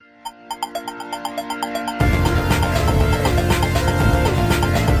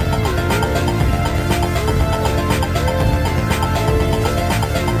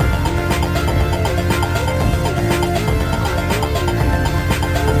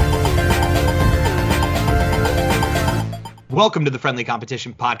Welcome to the Friendly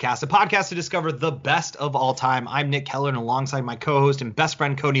Competition Podcast, a podcast to discover the best of all time. I'm Nick Keller, and alongside my co-host and best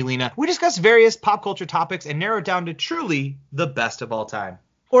friend Cody Lena, we discuss various pop culture topics and narrow it down to truly the best of all time.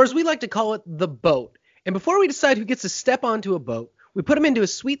 Or as we like to call it, the boat. And before we decide who gets to step onto a boat, we put them into a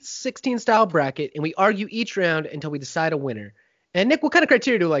Sweet 16 style bracket, and we argue each round until we decide a winner. And Nick, what kind of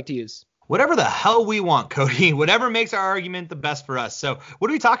criteria do we like to use? Whatever the hell we want, Cody. Whatever makes our argument the best for us. So what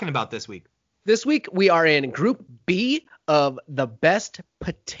are we talking about this week? This week, we are in Group B of the best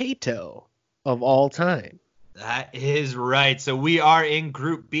potato of all time. That is right. So we are in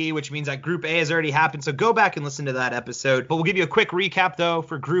Group B, which means that Group A has already happened. So go back and listen to that episode. But we'll give you a quick recap, though,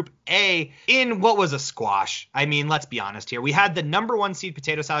 for Group A in what was a squash. I mean, let's be honest here. We had the number 1 seed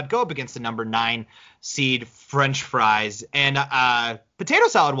potato salad go up against the number 9 seed French fries. And potato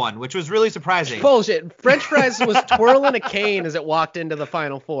salad won, which was really surprising. Bullshit. French fries was twirling a cane as it walked into the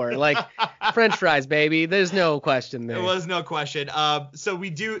Final Four. Like, French fries, baby. There's no question there. There was no question. So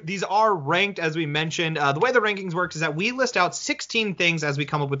these are ranked, as we mentioned. The way the rankings works is that we list out 16 things as we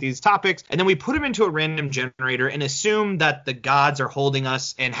come up with these topics, and then we put them into a random generator and assume that the gods are holding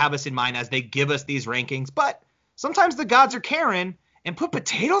us and have us in mind as they give us these rankings. But sometimes the gods are caring and put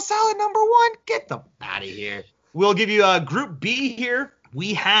potato salad number 1. Get them out of here. We'll give you a Group B here.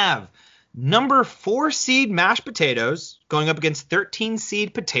 We have number 4 seed mashed potatoes going up against 13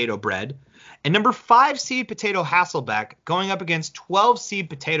 seed potato bread, and number 5 seed potato Hasselback going up against 12 seed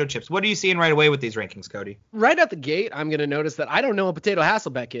potato chips. What are you seeing right away with these rankings, Cody? Right out the gate, I'm going to notice that I don't know what potato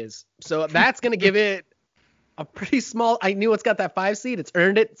Hasselback is. So that's going to give it a pretty small. I knew it's got that 5 seed. It's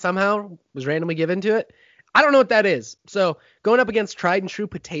earned it somehow, was randomly given to it. I don't know what that is. So going up against tried and true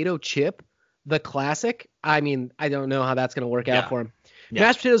potato chip, the classic, I mean, I don't know how that's going to work out for him. Yeah.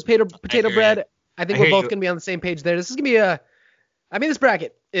 Mashed potatoes, potato bread. I think we're both going to be on the same page there. This is going to be this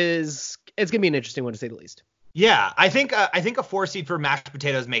bracket it's going to be an interesting one to say the least. Yeah, I think a 4 seed for mashed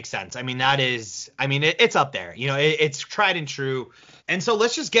potatoes makes sense. I mean, it's up there. You know, it's tried and true. And so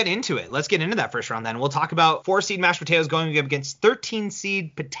let's just get into it. Let's get into that first round then. We'll talk about 4 seed mashed potatoes going up against 13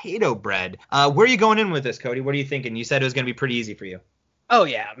 seed potato bread. Where are you going in with this, Cody? What are you thinking? You said it was going to be pretty easy for you. Oh,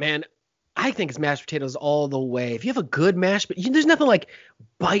 yeah, man. I think it's mashed potatoes all the way. If you have a good there's nothing like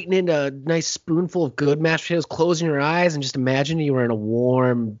biting into a nice spoonful of good mashed potatoes, closing your eyes, and just imagine you were in a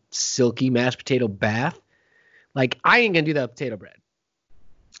warm, silky mashed potato bath. Like, I ain't going to do that with potato bread.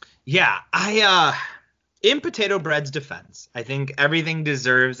 Yeah, in potato bread's defense, I think everything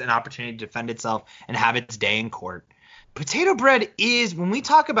deserves an opportunity to defend itself and have its day in court. Potato bread is, when we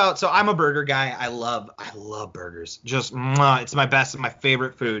talk about, so I'm a burger guy. I love burgers. Just, it's my best, my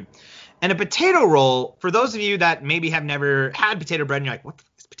favorite food. And a potato roll, for those of you that maybe have never had potato bread and you're like, what the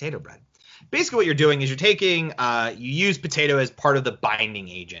fuck is potato bread? Basically what you're doing is you're taking, you use potato as part of the binding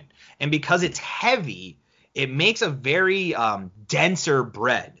agent. And because it's heavy, it makes a very denser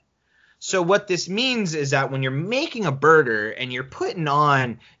bread. So what this means is that when you're making a burger and you're putting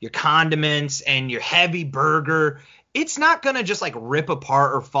on your condiments and your heavy burger, it's not going to just like rip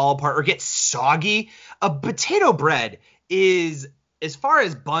apart or fall apart or get soggy. A potato bread is, as far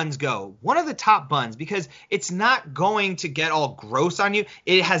as buns go, one of the top buns because it's not going to get all gross on you.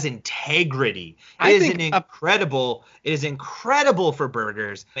 It has integrity. It is incredible for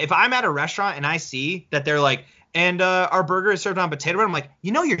burgers. If I'm at a restaurant and I see that they're like, and our burger is served on potato bread, I'm like,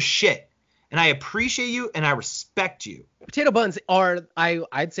 you know your shit. And I appreciate you and I respect you. Potato buns are,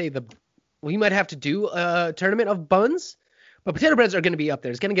 I'd say we might have to do a tournament of buns, but potato breads are going to be up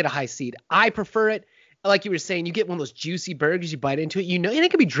there. It's going to get a high seed. I prefer it. Like you were saying, you get one of those juicy burgers, you bite into it, and it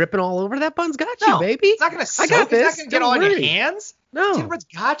can be dripping all over. That bun's got you, baby. It's not going to soak. It's not going to get all in your hands. No. Potato bread's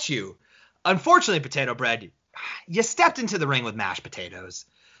got you. Unfortunately, potato bread, you stepped into the ring with mashed potatoes.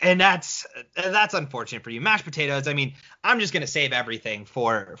 And that's unfortunate for you. Mashed potatoes, I mean, I'm just going to save everything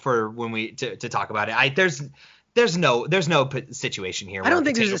for when we to talk about it. There's no situation here. I don't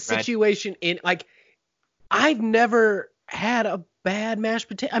think there's a situation in, like, I've never had a bad mashed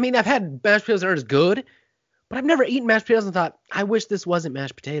potato. I mean, I've had mashed potatoes that aren't as good, but I've never eaten mashed potatoes and thought, I wish this wasn't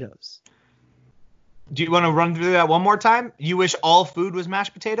mashed potatoes. Do you want to run through that one more time? You wish all food was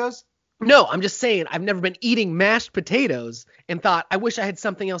mashed potatoes? No, I'm just saying I've never been eating mashed potatoes and thought, I wish I had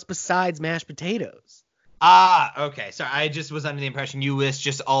something else besides mashed potatoes. Okay. Sorry, I just was under the impression you wish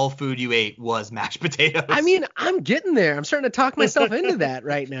just all food you ate was mashed potatoes. I mean, I'm getting there. I'm starting to talk myself into that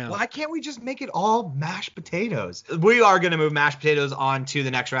right now. Why can't we just make it all mashed potatoes? We are going to move mashed potatoes on to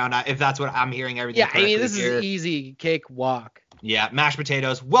the next round, if that's what I'm hearing everything. Yeah, I mean, this is easy cake walk. Yeah, mashed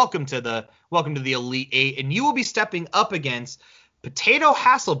potatoes. Welcome to the Elite Eight, and you will be stepping up against Potato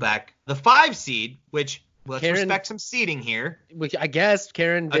Hasselback, the 5 seed, which let's respect some seeding here. I guess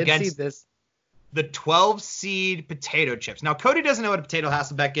Karen did seed this. the 12 seed potato chips. Now, Cody doesn't know what a potato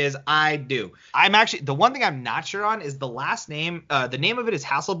Hasselbeck is. I do. I'm actually, the one thing I'm not sure on is the last name. The name of it is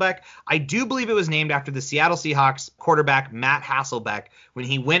Hasselbeck. I do believe it was named after the Seattle Seahawks quarterback Matt Hasselbeck when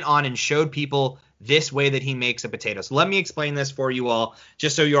he went on and showed people this way that he makes a potato. So let me explain this for you all,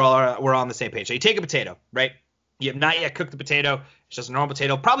 just so we're all on the same page. So you take a potato, right? You have not yet cooked the potato. It's just a normal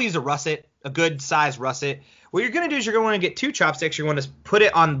potato. Probably use a russet, a good size russet. What you're going to do is you're going to want to get 2 chopsticks. You're going to put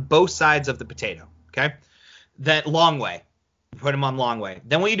it on both sides of the potato, okay? That long way. Put them on long way.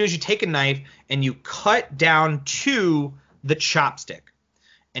 Then what you do is you take a knife and you cut down to the chopstick.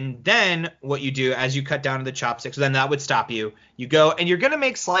 And then what you do as you cut down to the chopsticks, then that would stop you. You go and you're going to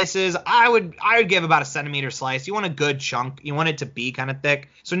make slices. I would give about a centimeter slice. You want a good chunk. You want it to be kind of thick.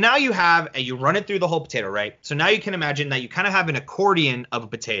 So now you run it through the whole potato, right? So now you can imagine that you kind of have an accordion of a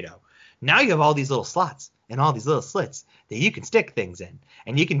potato. Now you have all these little slots and all these little slits that you can stick things in.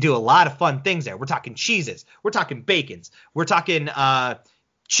 And you can do a lot of fun things there. We're talking cheeses. We're talking bacons. We're talking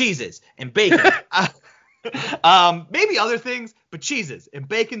cheeses and bacon. Maybe other things, but cheeses and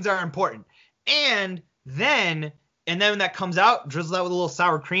bacons are important. And then when that comes out, drizzle that with a little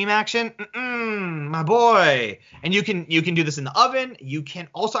sour cream action. My boy. And you can do this in the oven. You can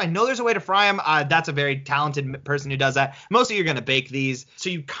also, I know there's a way to fry them. That's a very talented person who does that. Mostly you're going to bake these. So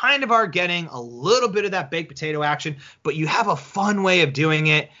you kind of are getting a little bit of that baked potato action, but you have a fun way of doing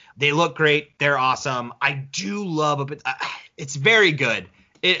it. They look great. They're awesome. I do love it. It's very good.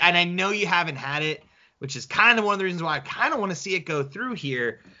 And I know you haven't had it, which is kind of one of the reasons why I kind of want to see it go through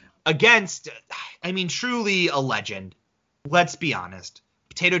here against, truly a legend. Let's be honest.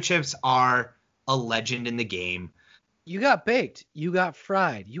 Potato chips are a legend in the game. You got baked. You got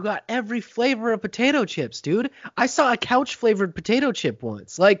fried. You got every flavor of potato chips, dude. I saw a couch-flavored potato chip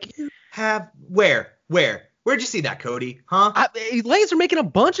once. Where? Where'd you see that, Cody? Huh? Lay's are making a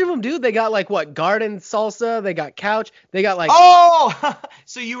bunch of them, dude. They got garden salsa. They got couch. They got Oh,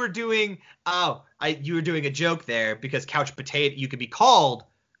 so you were doing a joke there because couch potato. You could be called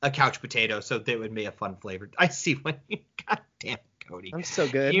a couch potato, so that would be a fun flavor. I see what you. God damn it, Cody. I'm so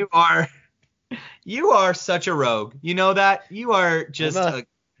good. You are such a rogue. You know that? You are just a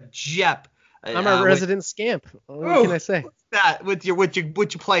Jep. I'm a resident scamp. What can I say? What's that with your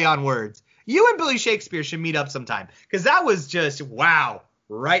play on words? You and Billy Shakespeare should meet up sometime, because that was just wow,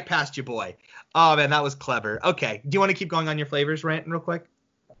 right past you, boy. Oh man, that was clever. Okay, do you want to keep going on your flavors rant real quick?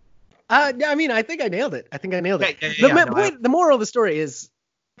 I think I nailed it. The moral of the story is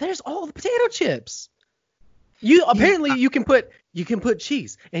there's all the potato chips. You can put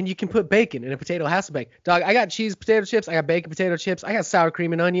cheese and you can put bacon in a potato Hasselbeck. Dog, I got cheese potato chips. I got bacon potato chips. I got sour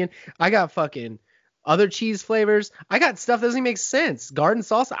cream and onion. I got fucking other cheese flavors. I got stuff that doesn't make sense. Garden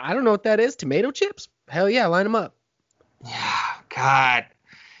salsa. I don't know what that is. Tomato chips. Hell yeah, line them up. Yeah, God.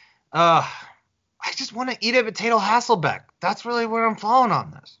 I just want to eat a potato Hasselbeck. That's really where I'm falling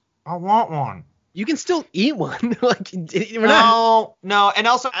on this. I want one. You can still eat one. No. And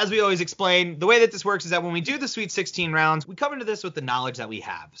also, as we always explain, the way that this works is that when we do the Sweet 16 rounds, we come into this with the knowledge that we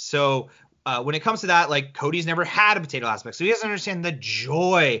have. So when it comes to that, Cody's never had a potato Hasselbeck, so he doesn't understand the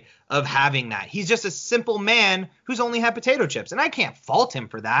joy of having that. He's just a simple man who's only had potato chips, and I can't fault him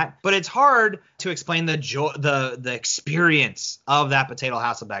for that. But it's hard to explain the joy, the experience of that potato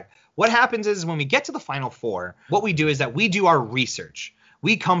Hasselbeck. What happens is when we get to the Final Four, what we do is that we do our research.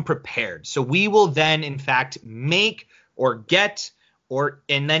 We come prepared. So we will then, in fact, make or get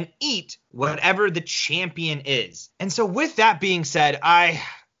and then eat whatever the champion is. And so with that being said, I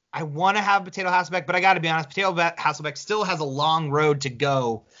want to have potato Hasselbeck, but I got to be honest, potato Hasselbeck still has a long road to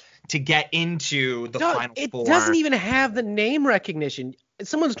go to get into the Final Four. It doesn't even have the name recognition.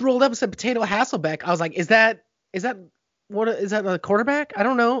 Someone's rolled up and said potato Hasselbeck. I was like, is that a quarterback? I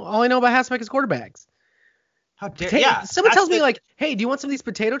don't know. All I know about Hasselbeck is quarterbacks. How dare Someone tells me hey, do you want some of these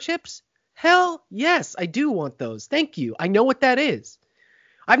potato chips? Hell yes, I do want those. Thank you. I know what that is.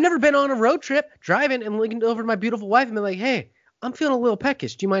 I've never been on a road trip driving and looking over to my beautiful wife and been like, hey, I'm feeling a little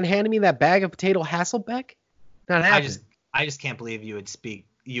peckish. Do you mind handing me that bag of potato Hasselbeck? Not happening. I just can't believe you would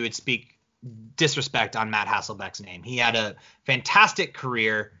speak disrespect on Matt Hasselbeck's name. He had a fantastic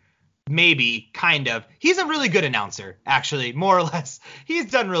career. Maybe, kind of. He's a really good announcer, actually, more or less. He's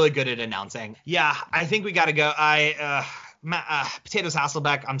done really good at announcing. Yeah, I think we got to go. Potatoes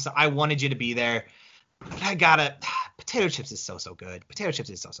Hasselbeck, I'm sorry. I wanted you to be there, but I gotta. Potato chips is so good. Potato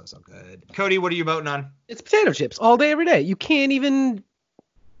chips is so good. Cody, what are you voting on? It's potato chips all day, every day. You can't even.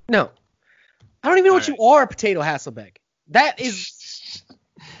 No. I don't even know what you are, potato Hasselbeck. That is.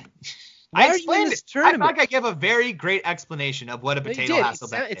 I explained it. I feel like I gave a very great explanation of what a potato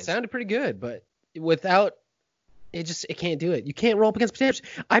Hasselbeck is. It sounded pretty good, but without it can't do it. You can't roll up against potato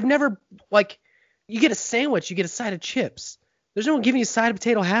chips. I've never You get a sandwich, you get a side of chips. There's no one giving you a side of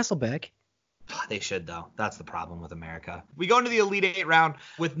potato Hasselbeck. They should, though. That's the problem with America. We go into the Elite Eight round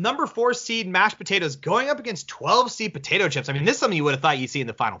with number 4 seed mashed potatoes going up against 12 seed potato chips. I mean, this is something you would have thought you'd see in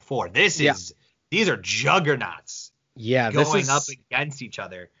the Final Four. These are juggernauts. Yeah, going up against each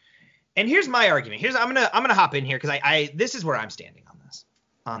other. And here's my argument. I'm gonna hop in here because this is where I'm standing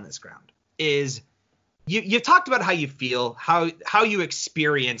on this ground. Is you've talked about how you feel, how you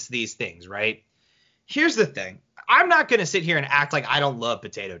experience these things, right? Here's the thing. I'm not going to sit here and act like I don't love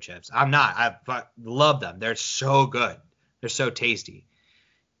potato chips. I'm not. I love them. They're so good. They're so tasty.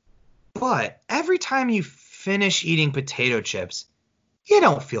 But every time you finish eating potato chips, you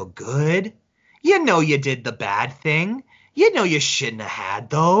don't feel good. You know you did the bad thing. You know you shouldn't have had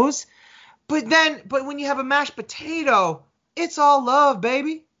those. But when you have a mashed potato, it's all love,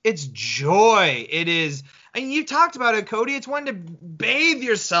 baby. It's joy. It is. And you talked about it, Cody. It's one to bathe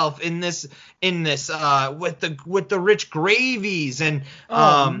yourself in this with the rich gravies and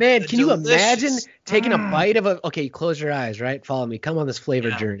man, can you imagine taking a bite of okay, you close your eyes, right? Follow me. Come on this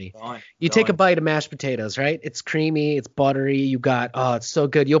flavor journey. You take a bite of mashed potatoes, right? It's creamy, it's buttery. You got it's so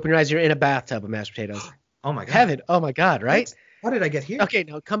good. You open your eyes, you're in a bathtub of mashed potatoes. Oh my god. Heaven. Oh my god, right? How did I get here? Okay,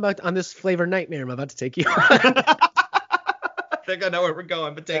 now come back on this flavor nightmare I'm about to take you on. I think I know where we're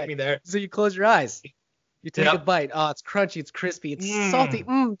going, but take me there. So you close your eyes. You take a bite. Oh, it's crunchy. It's crispy. It's salty.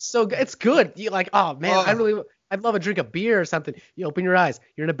 So good. It's good. You like, oh man, I'd love a drink of beer or something. You open your eyes.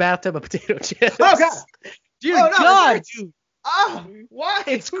 You're in a bathtub of potato chips. Oh god. Dear God, dude. Oh, why?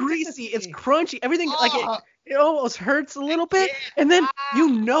 It's greasy. It's crunchy. Everything like it almost hurts a little bit. And then you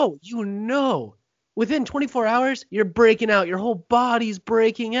know, within 24 hours, you're breaking out. Your whole body's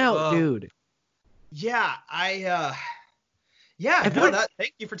breaking out, dude. Yeah, thank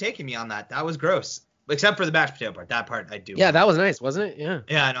you for taking me on that. That was gross. Except for the mashed potato part. That part I do. Yeah, that was nice, wasn't it? Yeah.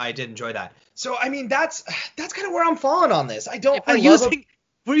 Yeah, no, I did enjoy that. So, I mean, that's kind of where I'm falling on this.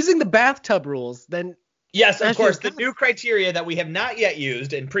 We're using the bathtub rules, then. Yes, of course. The new criteria that we have not yet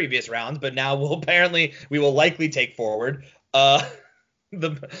used in previous rounds, but now we will likely take forward. The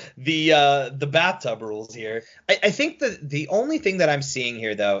bathtub rules here. I think the only thing that I'm seeing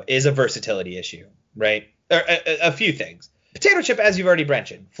here, though, is a versatility issue, right? Or a few things. Potato chip, as you've already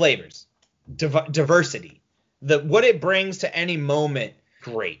mentioned, flavors. Diversity, what it brings to any moment,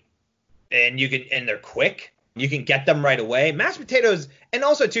 great, and they're quick. You can get them right away. Mashed potatoes, and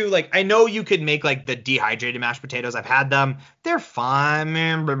also too, like I know you could make like the dehydrated mashed potatoes. I've had them; they're fine,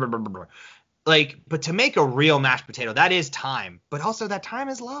 man. Blah, blah, blah, blah. Like, but to make a real mashed potato, that is time, but also that time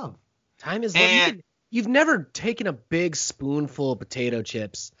is love. Time is love. You've never taken a big spoonful of potato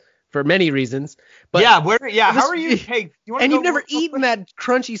chips. For many reasons, but how are you? Hey, you've never eaten that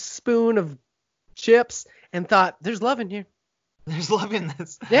crunchy spoon of chips and thought, "There's love in here." There's love in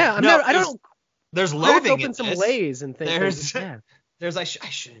this. Yeah, I don't. There's loathing in this. Open some Lay's and things. There's I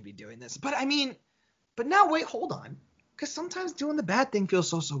shouldn't be doing this, but I mean, but now wait, hold on, because sometimes doing the bad thing feels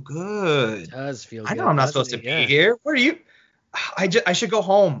so good. It does feel good. I know I'm not supposed to be here. Where are you? I should go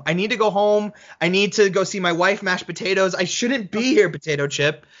home. I need to go home. I need to go see my wife mash potatoes. I shouldn't be here, potato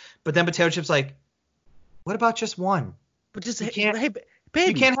chip. But then potato chip's like, what about just one? But just baby, you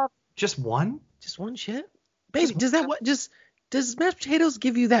can't have just one? Just one chip? Baby, does mashed potatoes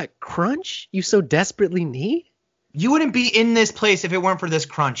give you that crunch you so desperately need? You wouldn't be in this place if it weren't for this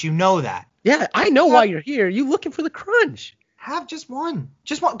crunch. You know that. Yeah, I know why you're here. You looking for the crunch. Have just one.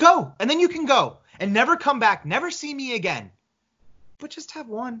 Just one. Go. And then you can go. And never come back. Never see me again. But just have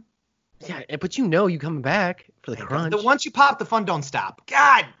one. Yeah, but you coming back for the crunch. Once you pop, the fun don't stop.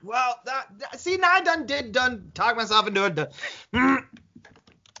 God, well, see, now I done talk myself into it.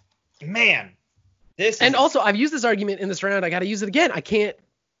 Man, also, I've used this argument in this round. I got to use it again. I can't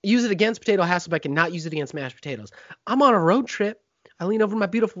use it against potato Hasselbeck and not use it against mashed potatoes. I'm on a road trip. I lean over to my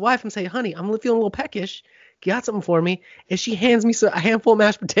beautiful wife and say, "Honey, I'm feeling a little peckish. You got something for me?" And she hands me a handful of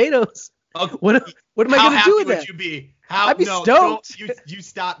mashed potatoes. Okay. What am I going to do with that? How happy would you be? I'd be stoked.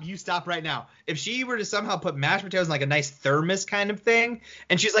 You stop right now. If she were to somehow put mashed potatoes in like a nice thermos kind of thing,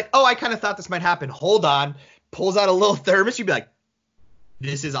 and she's like, "Oh, I kind of thought this might happen. Hold on," pulls out a little thermos, you'd be like,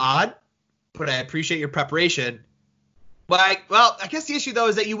 "This is odd, but I appreciate your preparation." Like, well, I guess the issue though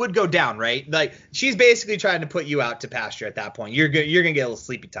is that you would go down, right? Like, she's basically trying to put you out to pasture at that point. You're gonna get a little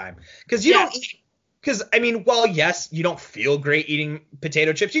sleepy time because you don't eat. Because, I mean, while, yes, you don't feel great eating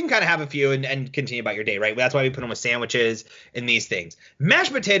potato chips, you can kind of have a few and continue about your day, right? That's why we put them with sandwiches and these things.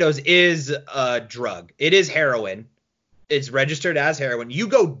 Mashed potatoes is a drug. It is heroin. It's registered as heroin. You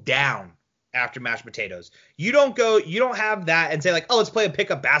go down after mashed potatoes. You don't have that and say, like, "Oh, let's play a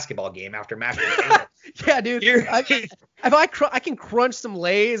pickup basketball game after mashed potatoes." Yeah, dude. If I can crunch some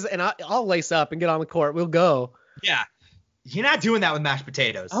Lay's and I'll lace up and get on the court. We'll go. Yeah. You're not doing that with mashed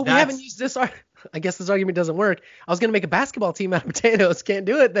potatoes. Oh, we haven't used this. I guess this argument doesn't work. I was going to make a basketball team out of potatoes. Can't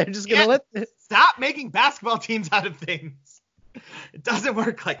do it. They're just going to let this. Stop making basketball teams out of things. It doesn't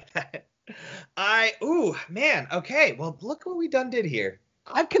work like that. Man. Okay. Well, look what we did here.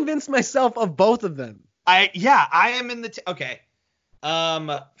 I've convinced myself of both of them. I am in the okay.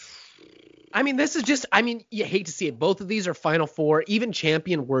 I mean, this is just, you hate to see it. Both of these are Final Four, even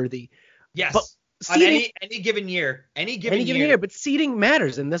champion worthy. Yes. But seeding, on any given year. Any given year. But seeding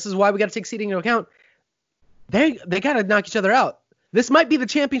matters, and this is why we got to take seeding into account. They got to knock each other out. This might be the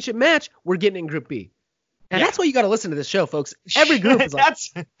championship match. We're getting in Group B. And that's why you got to listen to this show, folks. Every group is like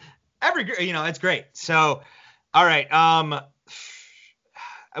every group, it's great. So, all right.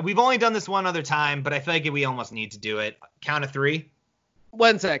 We've only done this one other time, but I feel like we almost need to do it. Count of 3.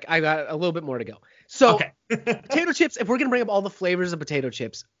 1 sec. I got a little bit more to go. So, okay. Potato chips, if we're going to bring up all the flavors of potato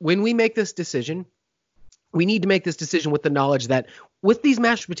chips, when we make this decision, we need to make this decision with the knowledge that with these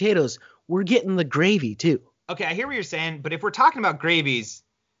mashed potatoes, we're getting the gravy too. Okay, I hear what you're saying, but if we're talking about gravies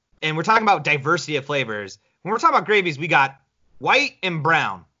and we're talking about diversity of flavors, when we're talking about gravies, we got white and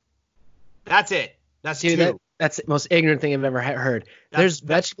brown. That's it. That's two. That's the most ignorant thing I've ever heard. There's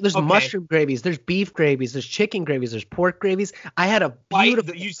mushroom gravies, there's beef gravies, there's chicken gravies, there's pork gravies. I had a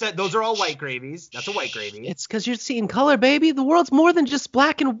beautiful. You said those are all white gravies. That's a white gravy. It's because you're seeing color, baby. The world's more than just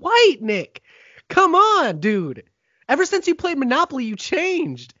black and white, Nick. Come on, dude. Ever since you played Monopoly, you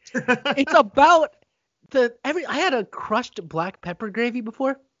changed. It's about I had a crushed black pepper gravy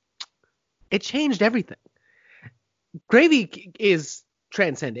before. It changed everything. Gravy is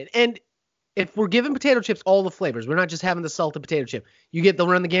transcendent. And if we're giving potato chips all the flavors, we're not just having the salted potato chip. You get the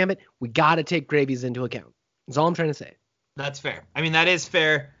run the gambit. We got to take gravies into account. That's all I'm trying to say. That's fair. I mean, that is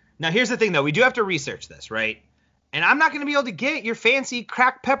fair. Now, here's the thing, though. We do have to research this, right? And I'm not going to be able to get your fancy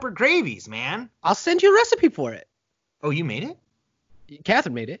cracked pepper gravies, man. I'll send you a recipe for it. Oh, you made it?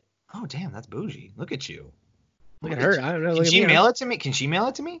 Catherine made it. Oh, damn. That's bougie. Look at you. Look at her. I don't know. Can she mail it to me? Can she mail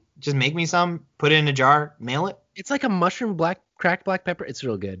it to me? Just make me some, put it in a jar, mail it? It's like a mushroom cracked black pepper. It's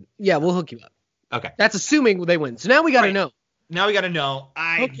real good. Yeah, we'll hook you up. Okay. That's assuming they win. So now we got to know. Now we got to know.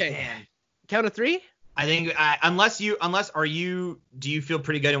 Okay. Man. Count of 3? I think do you feel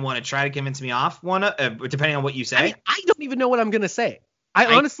pretty good and want to try to convince me off one, depending on what you say? I don't even know what I'm going to say. I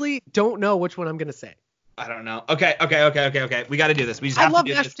honestly don't know which one I'm going to say. I don't know. Okay. We got to do this. We just have to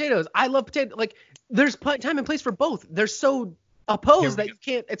do this. I love mashed potatoes. I love potato. Like, there's time and place for both. They're so opposed that you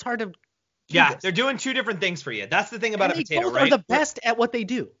can't. It's hard to. They're doing two different things for you. That's the thing about a potato, both right? Are the best at what they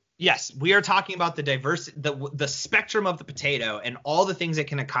do. Yes, we are talking about the the spectrum of the potato and all the things it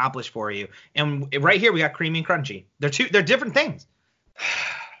can accomplish for you. And right here we got creamy and crunchy. They're different things.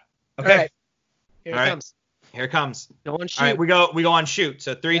 Okay. All right. Here it comes. Here it comes. Go on shoot. All right, we go on shoot.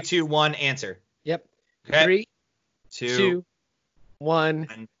 So 3, 2, 1, answer. Yep. Okay. 3, 2,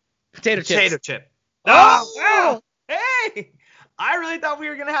 1. Potato chip. Oh, wow. Hey, I really thought we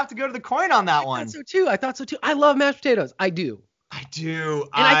were gonna have to go to the coin on that one. I thought so too. I love mashed potatoes. I do.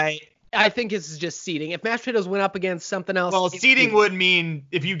 And I think this is just seeding. If mashed potatoes went up against something else. Well, seeding would mean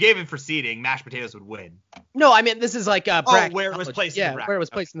if you gave it for seeding, mashed potatoes would win. No, I mean this is like a bracket. Where it was placed in the bracket. Where it was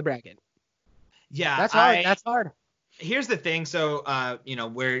placed in the bracket. Yeah. That's hard. That's hard. Here's the thing. So,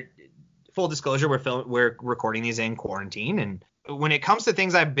 we're full disclosure, we're recording these in quarantine, and when it comes to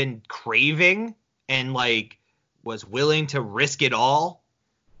things I've been craving and was willing to risk it all,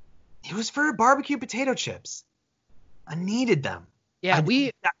 it was for barbecue potato chips. I needed them. Yeah,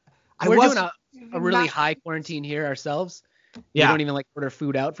 we're doing a really high quarantine here ourselves. Yeah. We don't even order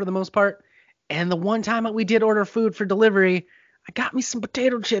food out for the most part. And the one time that we did order food for delivery, I got me some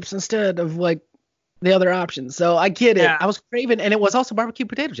potato chips instead of the other options. So I get it. I was craving, and it was also barbecue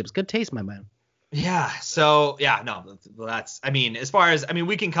potato chips. Good taste, my man. Yeah. So that's. As far as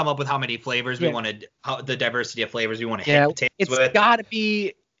we can come up with how many flavors we wanted, the diversity of flavors we want to hit potatoes with. It's got to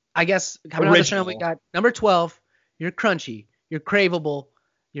be. I guess coming out of the show, we got number 12. You're crunchy. You're craveable.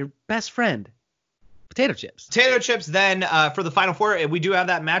 Your best friend. Potato chips. Potato chips. Then for the Final Four, we do have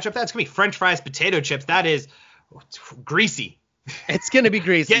that matchup. That's gonna be French fries, potato chips. That is greasy. It's going to be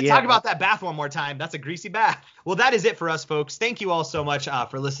greasy. Talk about that bath one more time. That's a greasy bath. Well, that is it for us, folks. Thank you all so much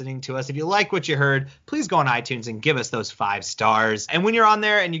for listening to us. If you like what you heard, please go on iTunes and give us those 5 stars. And when you're on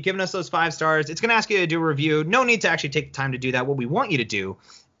there and you're giving us those 5 stars, it's going to ask you to do a review. No need to actually take the time to do that. What we want you to do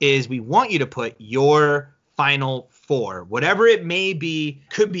is we want you to put your Final Four, whatever it may be,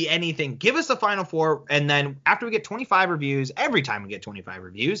 could be anything. Give us a Final Four, and then after we get 25 reviews, every time we get 25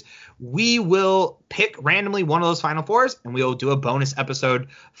 reviews, we will pick randomly one of those Final Fours, and we will do a bonus episode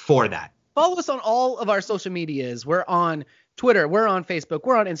for that. Follow us on all of our social medias. We're on Twitter. We're on Facebook.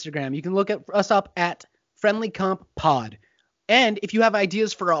 We're on Instagram. You can look us up at Friendly Comp Pod. And if you have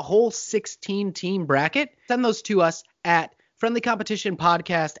ideas for a whole 16-team bracket, send those to us at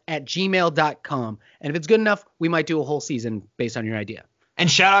friendlycompetitionpodcast@gmail.com. And if it's good enough, we might do a whole season based on your idea. And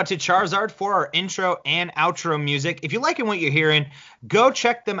shout out to Charizard for our intro and outro music. If you're liking what you're hearing, go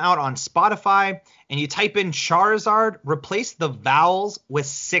check them out on Spotify and you type in Charizard, replace the vowels with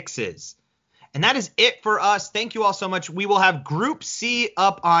 6s. And that is it for us. Thank you all so much. We will have Group C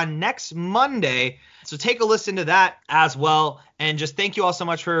up on next Monday. So take a listen to that as well. And just thank you all so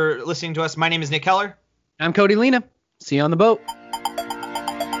much for listening to us. My name is Nick Keller. I'm Cody Lena. See you on the boat.